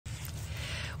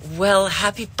Well,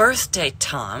 happy birthday,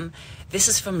 Tom. This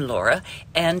is from Laura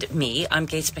and me. I'm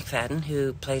Gates McFadden,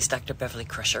 who plays Dr. Beverly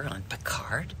Crusher on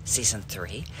Picard, Season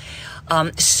 3.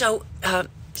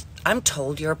 I'm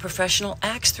told you're a professional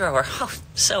axe thrower. Oh,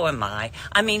 so am I.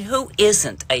 I mean, who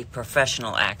isn't a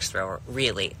professional axe thrower,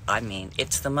 really? I mean,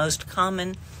 it's the most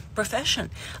common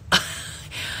profession.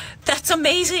 That's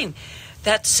amazing.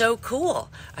 That's so cool.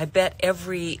 I bet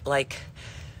every,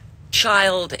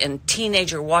 child and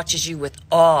teenager watches you with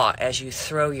awe as you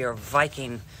throw your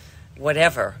Viking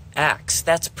whatever axe.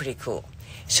 That's pretty cool.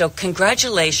 So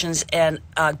congratulations and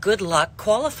good luck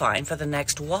qualifying for the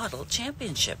next Waddle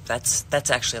Championship. That's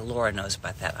actually, Laura knows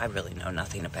about that. I really know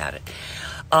nothing about it.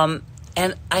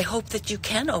 And I hope that you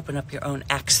can open up your own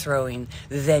axe throwing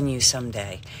venue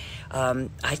someday.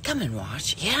 I'd come and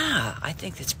watch. Yeah, I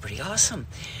think that's pretty awesome.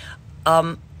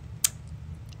 I'm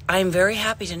very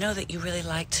happy to know that you really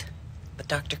liked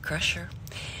Dr. Crusher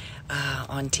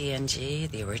on TNG,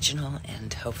 the original,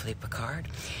 and hopefully Picard.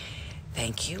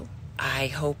 Thank you. I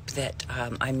hope that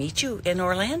I meet you in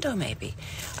Orlando, maybe.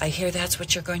 I hear that's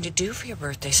what you're going to do for your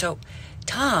birthday. So,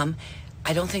 Tom,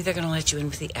 I don't think they're going to let you in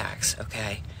with the axe,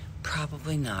 okay?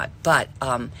 Probably not. But,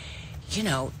 you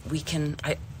know, you can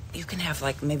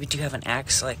have, maybe do you have an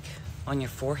axe, on your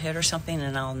forehead or something,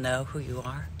 and I'll know who you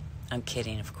are? I'm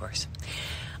kidding, of course.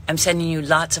 I'm sending you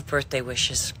lots of birthday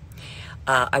wishes.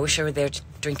 I wish I were there to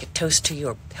drink a toast to you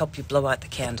or help you blow out the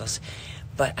candles.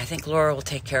 But I think Laura will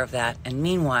take care of that. And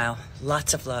meanwhile,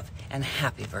 lots of love and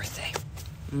happy birthday.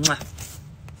 Mwah.